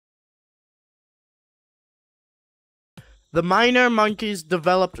The minor monkeys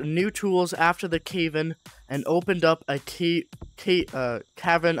developed new tools after the cave-in and opened up a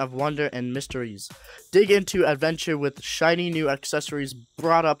cavern of wonder and mysteries. Dig into adventure with shiny new accessories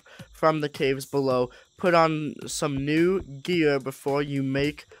brought up from the caves below. Put on some new gear before you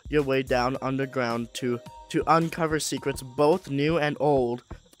make your way down underground to uncover secrets both new and old.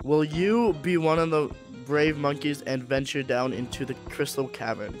 Will you be one of the brave monkeys and venture down into the crystal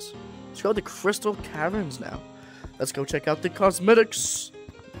caverns? Let's go to the crystal caverns now. Let's go check out the cosmetics.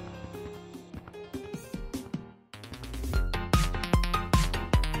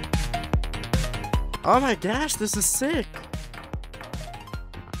 Oh my gosh, this is sick.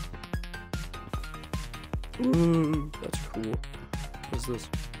 Ooh, that's cool. What's this?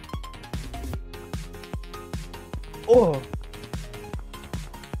 Oh,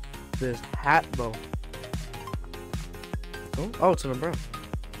 this hat though. Oh, it's an umbrella.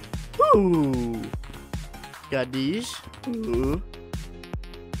 Ooh. Got these. Ooh.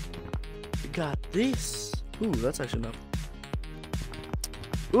 We got this. Ooh, that's actually enough.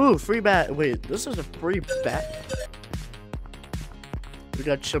 Ooh, free bat. Wait, this is a free bat. We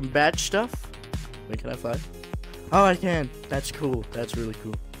got some bat stuff. Wait, can I fly? Oh, I can. That's cool. That's really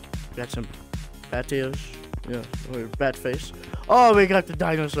cool. Got some bat ears. Yeah, or bat face. Oh, we got the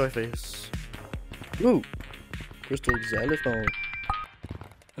dinosaur face. Ooh, crystal xylophone.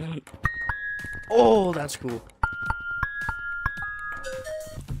 Oh, that's cool.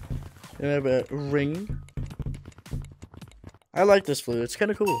 And I have a ring. I like this flute. It's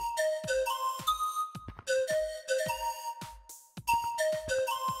kind of cool.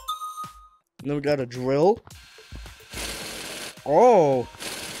 And then we got a drill. Oh.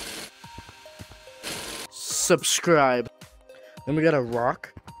 Subscribe. Then we got a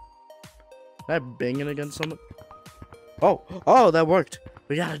rock. Am I banging against someone? Oh, that worked.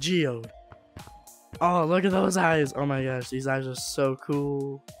 We got a geode. Oh, look at those eyes. Oh my gosh, these eyes are so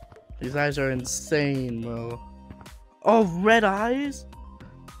cool. These eyes are insane, bro. Oh, red eyes?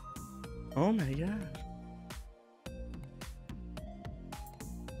 Oh my god.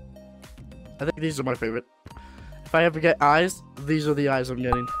 I think these are my favorite. If I ever get eyes, these are the eyes I'm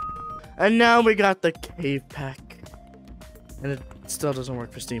getting. And now we got the cave pack. And it still doesn't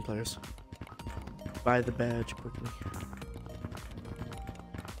work for Steam players. Buy the badge quickly.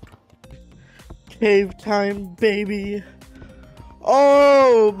 Cave time, baby.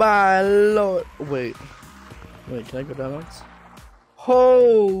 Oh my lord. Wait, can I go down once?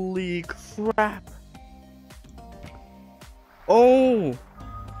 Holy crap. Oh.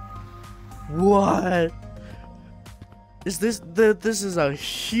 What? Is this this is a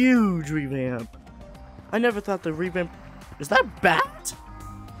huge revamp. I never thought the revamp. Is that bat?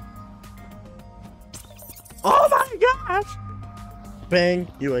 Oh my gosh. Bang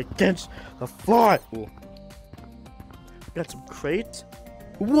you against the floor. Cool. Got some crates.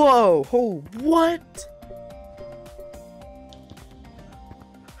 Whoa! Oh, what?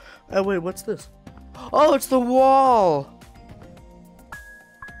 Oh wait, what's this? Oh, it's the wall.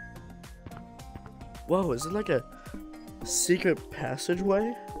 Whoa, is it like a secret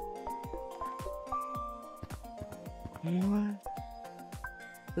passageway? What?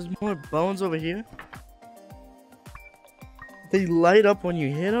 There's more bones over here. They light up when you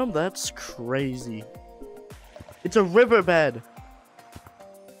hit them? That's crazy. It's a riverbed.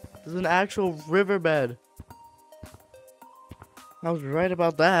 There's an actual riverbed. I was right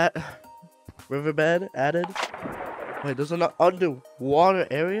about that. Riverbed added. Wait, there's an underwater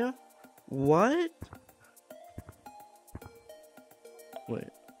area? What? Wait.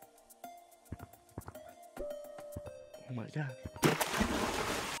 Oh my god.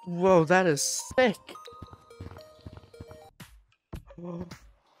 Whoa, that is sick. Whoa.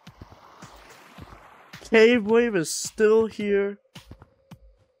 Cave wave is still here.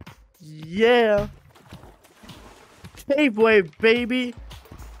 Yeah. Cave wave, baby.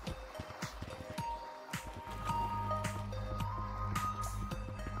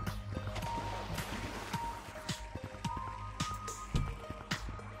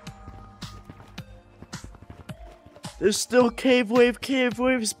 There's still cave wave. Cave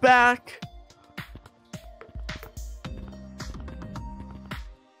wave's back.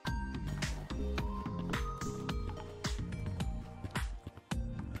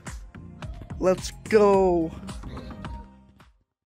 Let's go.